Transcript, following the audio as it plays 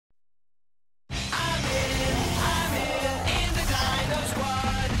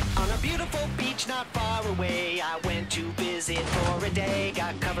beach not far away. I went to visit for a day.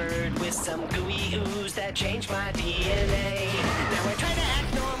 Got covered with some gooey ooze that changed my DNA. Now I try to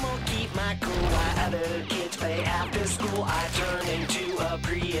act normal, keep my cool while other kids play after school. I turn into a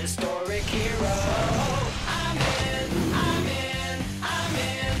prehistoric hero. I'm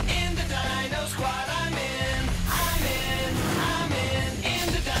in the Dino Squad. I'm in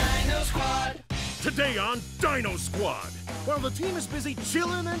the Dino Squad. Today on Dino Squad, while the team is busy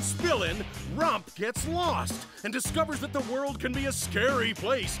chillin' and spillin', Rump gets lost and discovers that the world can be a scary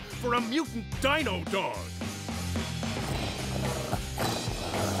place for a mutant-dino-dog.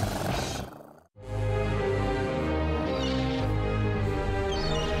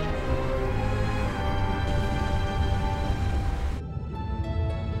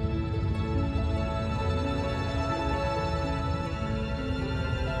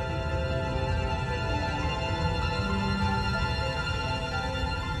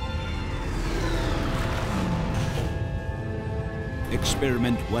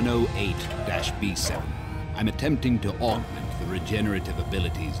 Experiment 108-B7. I'm attempting to augment the regenerative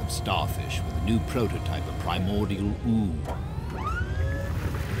abilities of starfish with a new prototype of primordial ooze.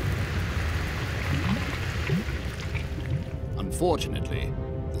 Unfortunately,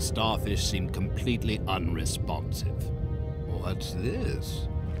 the starfish seemed completely unresponsive. What's this?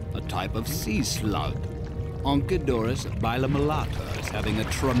 A type of sea slug. Onchodorus bilamellata is having a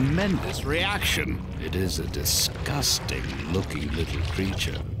tremendous reaction. It is a disgusting-looking little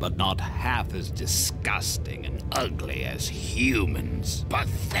creature, but not half as disgusting and ugly as humans.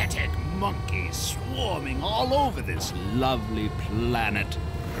 Pathetic monkeys swarming all over this lovely planet.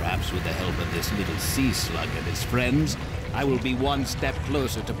 Perhaps with the help of this little sea slug and his friends, I will be one step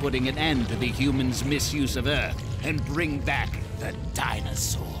closer to putting an end to the humans' misuse of Earth and bring back the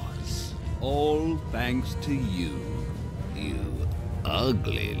dinosaurs. All thanks to you, you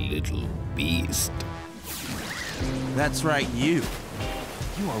ugly little beast. That's right, you.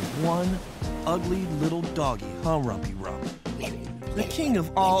 You are one ugly little doggy, huh, Rumpy Rump? The king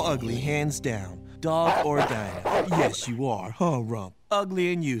of all ugly, hands down. Dog or dino. Yes, you are, huh, Rump?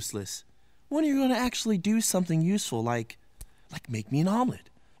 Ugly and useless. When are you gonna actually do something useful, like make me an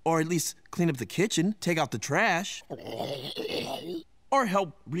omelet? Or at least clean up the kitchen, take out the trash? Or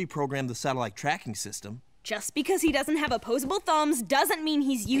help reprogram the satellite tracking system? Just because he doesn't have opposable thumbs doesn't mean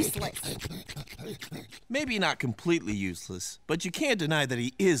he's useless. Maybe not completely useless, but you can't deny that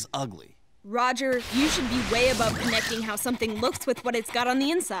he is ugly. Roger, you should be way above connecting how something looks with what it's got on the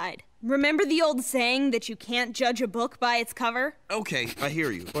inside. Remember the old saying that you can't judge a book by its cover? Okay, I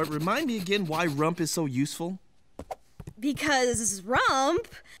hear you. But remind me again why Rump is so useful? Because Rump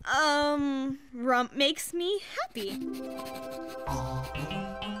makes me happy.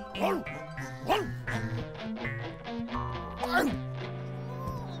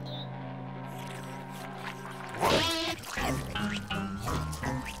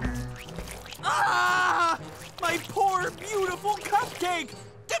 Ah! My poor, beautiful cupcake!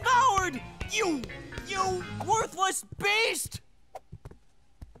 Devoured! You worthless beast!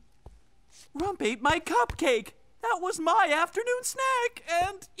 Rump ate my cupcake! That was my afternoon snack,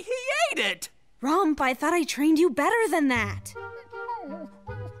 and he ate it! Rump, I thought I trained you better than that.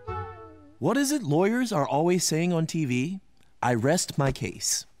 What is it lawyers are always saying on TV? I rest my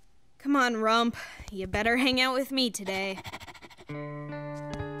case. Come on, Rump. You better hang out with me today.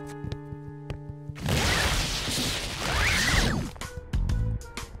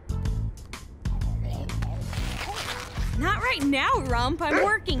 Not right now, Rump. I'm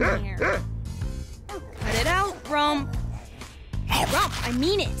working here. Cut it out, Rump. Rump, I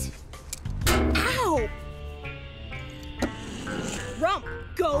mean it. Ow! Rump,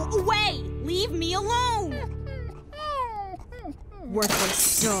 go away! Leave me alone!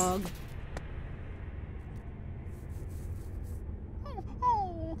 Worthless dog.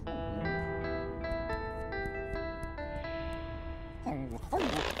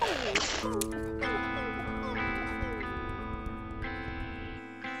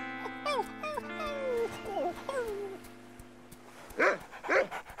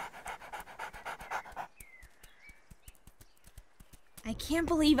 I can't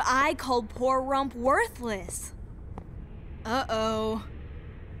believe I called poor Rump worthless. Uh-oh.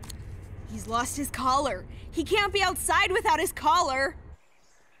 He's lost his collar. He can't be outside without his collar.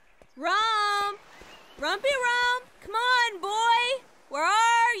 Rump! Rumpy Rump! Come on, boy! Where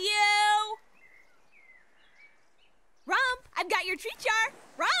are you? Rump! I've got your treat jar!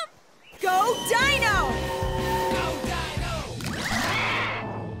 Rump! Go Dino! Go Dino!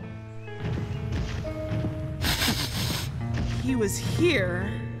 He was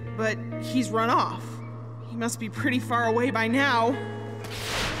here, but he's run off. He must be pretty far away by now.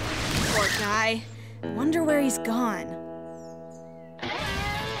 Poor guy. Wonder where he's gone.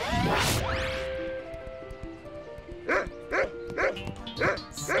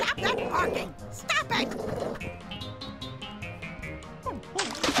 Stop that barking! Stop it!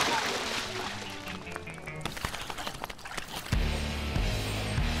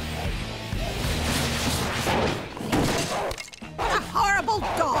 What a horrible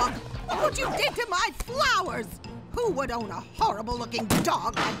dog! Look what you did to my flowers! Who would own a horrible-looking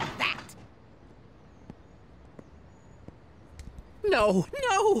dog like that? No,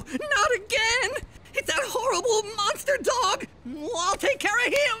 not again! It's that horrible monster dog! I'll take care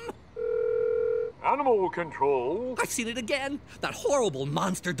of him! Animal control. I've seen it again! That horrible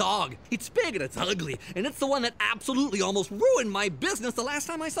monster dog! It's big and it's ugly, and it's the one that absolutely almost ruined my business the last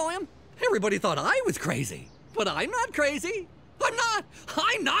time I saw him. Everybody thought I was crazy, but I'm not crazy.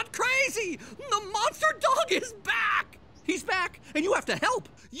 I'm not crazy! The monster dog is back! He's back, and you have to help!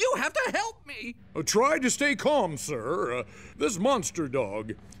 You have to help me! Try to stay calm, sir. This monster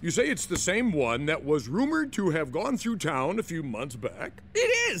dog, you say it's the same one that was rumored to have gone through town a few months back?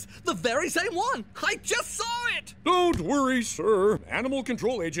 It is! The very same one! I just saw it! Don't worry, sir. Animal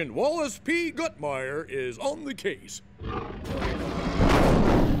Control Agent Wallace P. Gutmeyer is on the case.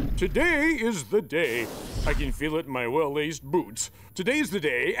 Today is the day. I can feel it in my well-laced boots. Today's the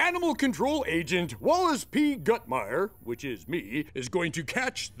day Animal Control Agent Wallace P. Gutmeyer, which is me, is going to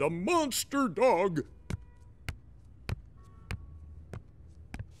catch the monster dog.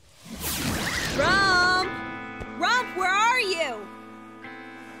 Rump! Rump, where are you?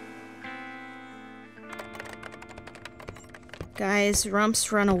 Guys,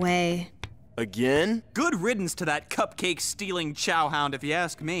 Rump's run away. Again? Good riddance to that cupcake-stealing chowhound, if you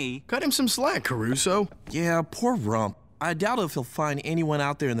ask me. Cut him some slack, Caruso. Yeah, poor Rump. I doubt if he'll find anyone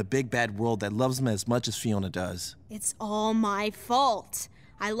out there in the big bad world that loves him as much as Fiona does. It's all my fault.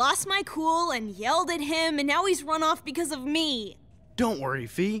 I lost my cool and yelled at him, and now he's run off because of me. Don't worry,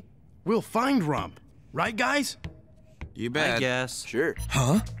 Fee. We'll find Rump. Right, guys? You bet. I guess. Sure.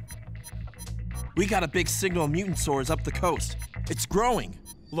 Huh? We got a big signal of mutant-saurs up the coast. It's growing.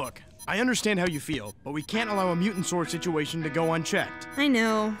 Look, I understand how you feel, but we can't allow a mutant-saur situation to go unchecked. I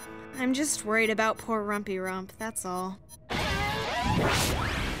know. I'm just worried about poor Rumpy Rump, that's all.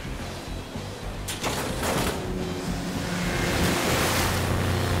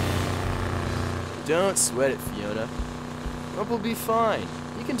 Don't sweat it, Fiona. Rump will be fine.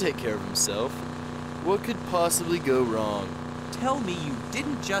 He can take care of himself. What could possibly go wrong? Tell me you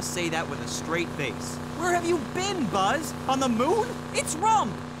didn't just say that with a straight face. Where have you been, Buzz? On the moon? It's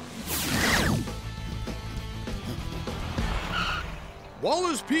Rump!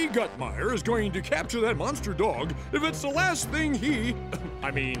 Wallace P. Gutmeyer is going to capture that monster dog if it's the last thing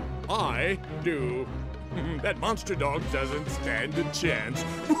I do. That monster dog doesn't stand a chance.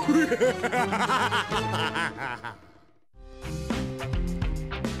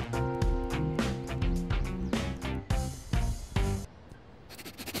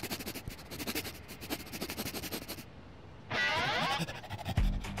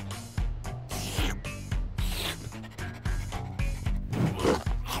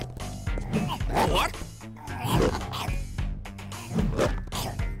 What?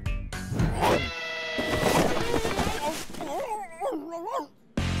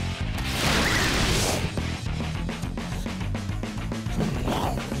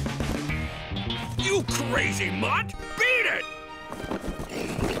 You crazy mutt! Beat it!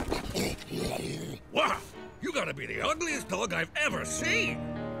 Wow, you gotta be the ugliest dog I've ever seen.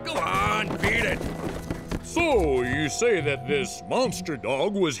 Go on, beat it. So, you say that this monster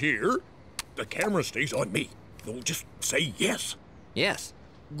dog was here? The camera stays on me. Don't just say yes. Yes.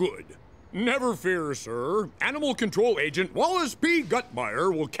 Good. Never fear, sir. Animal Control Agent Wallace P.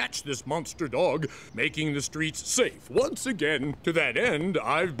 Gutmeyer will catch this monster dog, making the streets safe once again. To that end,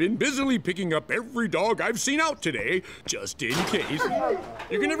 I've been busily picking up every dog I've seen out today, just in case.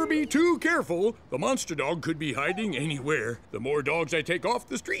 You can never be too careful. The monster dog could be hiding anywhere. The more dogs I take off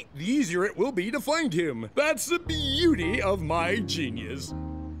the street, the easier it will be to find him. That's the beauty of my genius.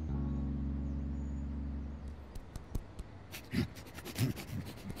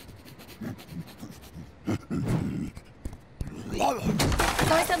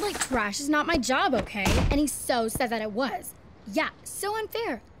 So I said, like, trash is not my job, okay? And he so said that it was. Yeah, so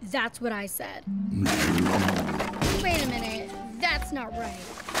unfair. That's what I said. Wait a minute. That's not right.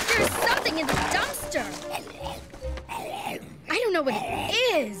 There's something in the dumpster. I don't know what it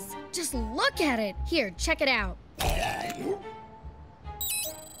is. Just look at it. Here, check it out.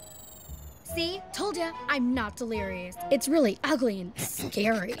 See? Told ya, I'm not delirious. It's really ugly and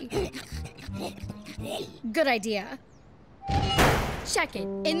scary. Good idea. check it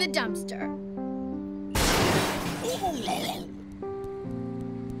in the dumpster.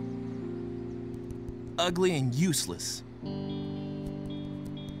 Ugly and useless.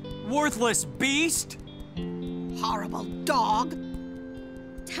 Worthless beast! Horrible dog.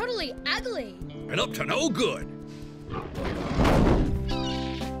 Totally ugly. And up to no good.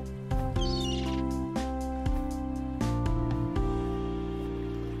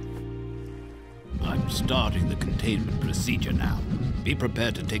 I'm starting the containment procedure now. Be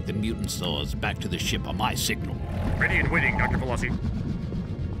prepared to take the mutant-saurs back to the ship on my signal. Ready and waiting, Dr. Veloci.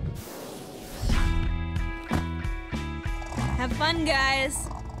 Have fun, guys.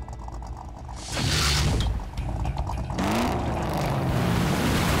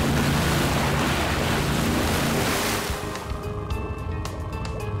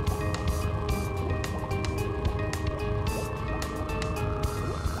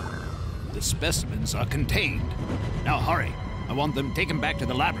 The specimens are contained. Now hurry. I want them taken back to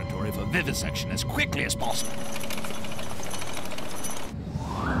the laboratory for vivisection as quickly as possible.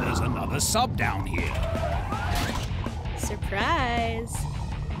 There's another sub down here. Surprise.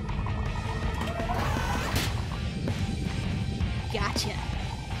 Gotcha.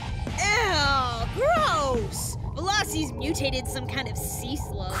 Ew, gross! Veloci's mutated some kind of sea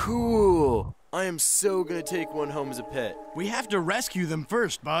slug. Cool. I am so gonna take one home as a pet. We have to rescue them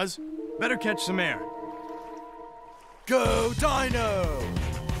first, Buzz. Better catch some air. Go Dino!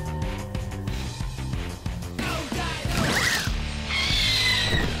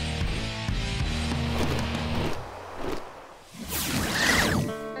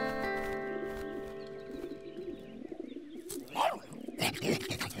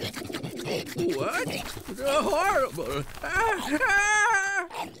 What? Horrible.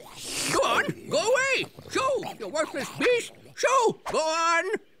 Go on, go away. Shoo, you worthless beast. Shoo, go on.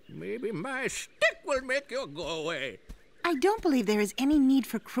 Maybe my stick will make you go away. I don't believe there is any need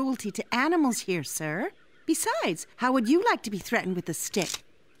for cruelty to animals here, sir. Besides, how would you like to be threatened with a stick?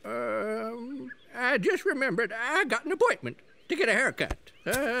 I just remembered I got an appointment to get a haircut.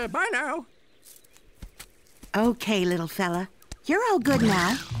 Bye now. Okay, little fella. You're all good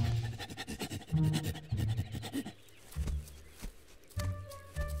now.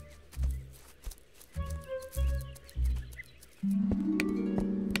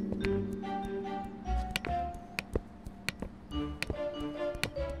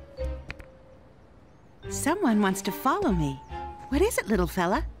 Someone wants to follow me. What is it, little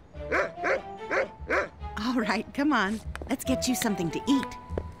fella? All right, come on. Let's get you something to eat.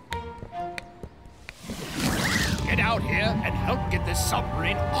 Get out here and help get this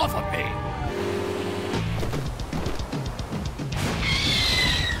submarine off of me.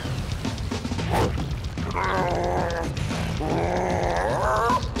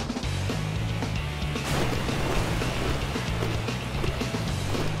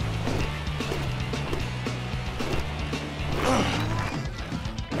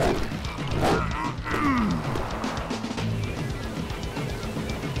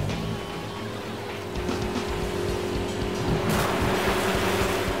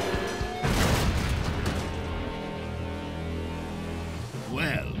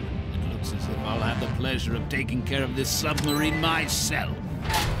 Well, it looks as if I'll have the pleasure of taking care of this submarine myself.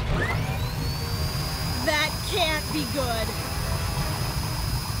 That can't be good.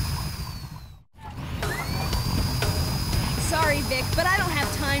 Sorry, Vic, but I don't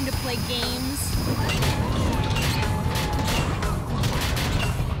have time to play games.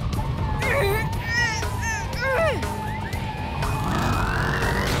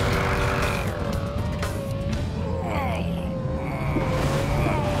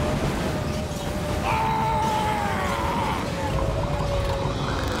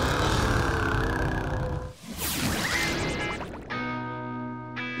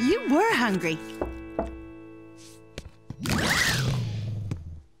 You were hungry.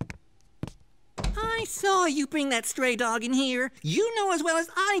 I saw you bring that stray dog in here. You know as well as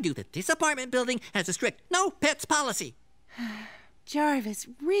I do that this apartment building has a strict no pets policy. Jarvis,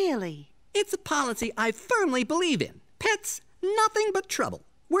 really? It's a policy I firmly believe in. Pets, nothing but trouble.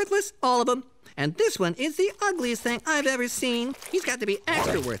 Worthless, all of them. And this one is the ugliest thing I've ever seen. He's got to be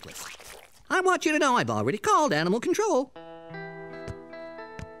extra worthless. I want you to know I've already called animal control.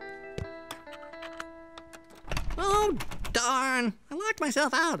 Oh, darn. I locked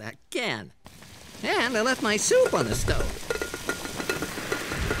myself out again. And I left my soup on the stove.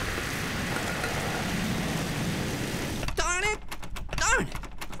 Darn it! Darn it!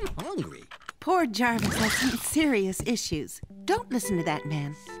 I'm hungry. Poor Jarvis has some serious issues. Don't listen to that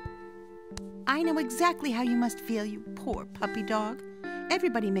man. I know exactly how you must feel, you poor puppy dog.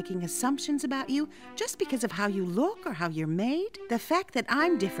 Everybody making assumptions about you just because of how you look or how you're made. The fact that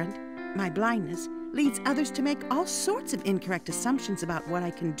I'm different, my blindness, leads others to make all sorts of incorrect assumptions about what I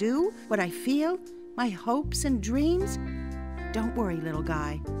can do, what I feel, my hopes and dreams. Don't worry, little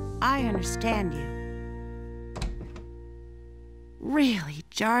guy. I understand you. Really,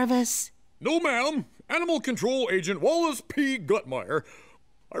 Jarvis? No, ma'am. Animal Control Agent Wallace P. Gutmeyer.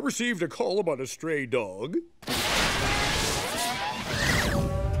 I received a call about a stray dog.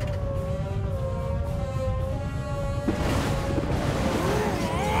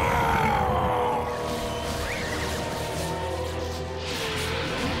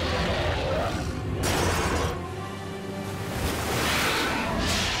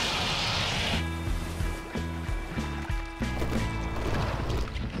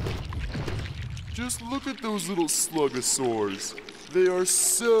 Just look at those little slug-a-saurs. They are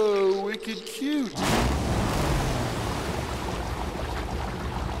so wicked cute.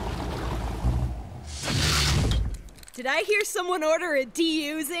 Did I hear someone order a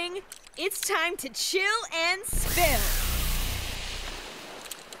de-oozing? It's time to chill and spill.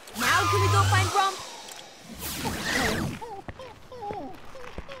 Now can we go find Rump?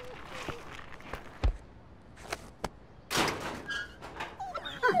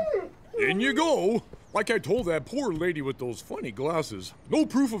 In you go. Like I told that poor lady with those funny glasses, no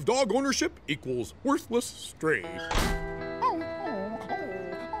proof of dog ownership equals worthless stray.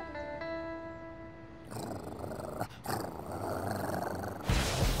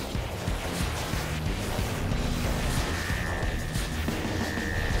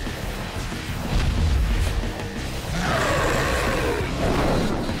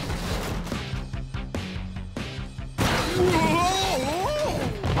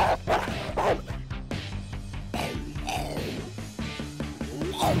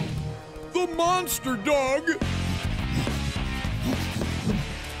 The monster dog!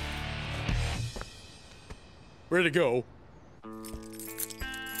 Where'd it go?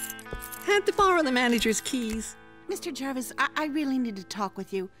 Had to borrow the manager's keys. Mr. Jarvis, I really need to talk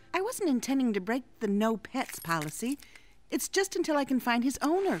with you. I wasn't intending to break the no pets policy. It's just until I can find his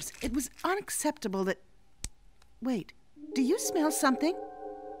owners. It was unacceptable that... Wait, do you smell something?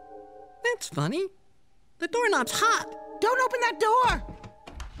 That's funny. The doorknob's hot. Don't open that door!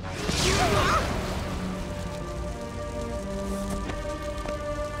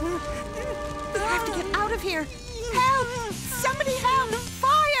 We have to get out of here. Help! Somebody help!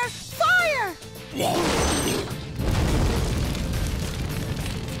 Fire! Fire!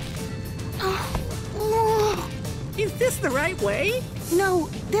 Is this the right way? No,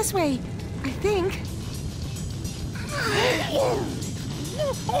 this way, I think.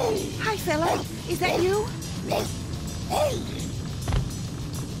 Hi, fella. Is that you?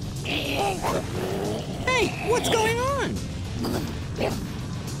 Hey, what's going on?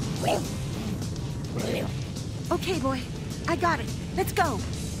 Okay, boy. I got it. Let's go.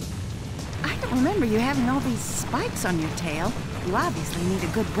 I don't remember you having all these spikes on your tail. You obviously need a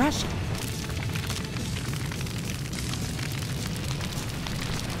good brushing.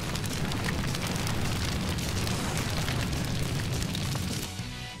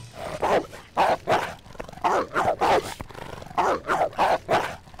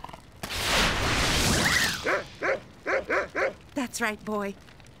 That's right, boy.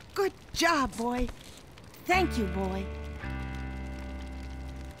 Good job, boy. Thank you, boy.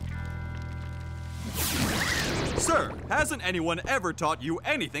 Sir, hasn't anyone ever taught you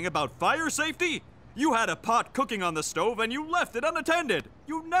anything about fire safety? You had a pot cooking on the stove and you left it unattended.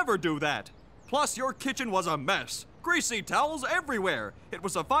 You never do that. Plus, your kitchen was a mess. Greasy towels everywhere. It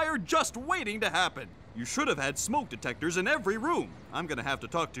was a fire just waiting to happen. You should have had smoke detectors in every room. I'm gonna have to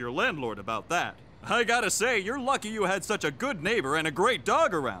talk to your landlord about that. I gotta say, you're lucky you had such a good neighbor and a great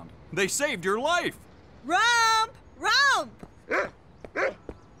dog around. They saved your life. Rump! Rump!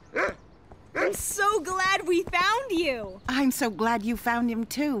 I'm so glad we found you. I'm so glad you found him,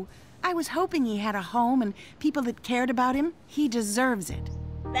 too. I was hoping he had a home and people that cared about him. He deserves it.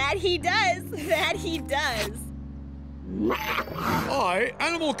 That he does. That he does. I,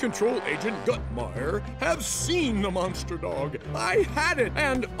 Animal Control Agent Gutmeyer, have seen the monster dog. I had it,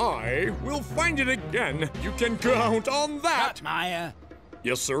 and I will find it again. You can count on that. Gutmeyer.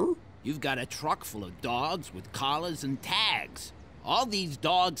 Yes, sir? You've got a truck full of dogs with collars and tags. All these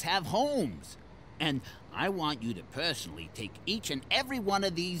dogs have homes. And I want you to personally take each and every one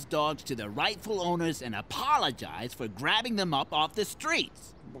of these dogs to their rightful owners and apologize for grabbing them up off the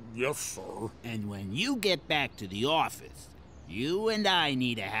streets. Yes, sir. And when you get back to the office, you and I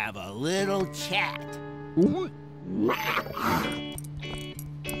need to have a little chat.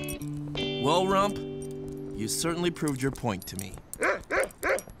 Well, Rump, you certainly proved your point to me.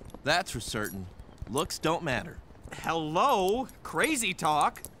 That's for certain. Looks don't matter. Hello? Crazy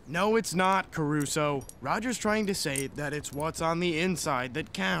talk? No, it's not, Caruso. Roger's trying to say that it's what's on the inside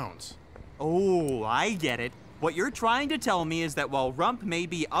that counts. Oh, I get it. What you're trying to tell me is that while Rump may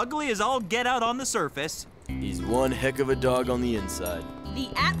be ugly as all get out on the surface, he's one heck of a dog on the inside. The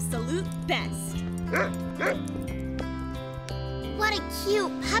absolute best. What a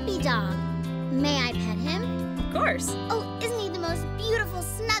cute puppy dog. May I pet him? Of course. Oh, isn't he the most beautiful,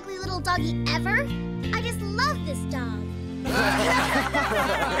 snuggly little doggy ever? I just love this dog. I'm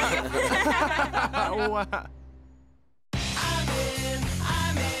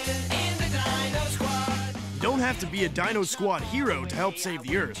in the Dino Squad. You don't have to be a Dino Squad hero to help save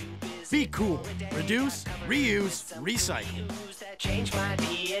the Earth. Be cool. Reduce, reuse, recycle. Change my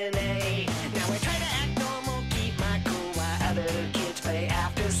DNA.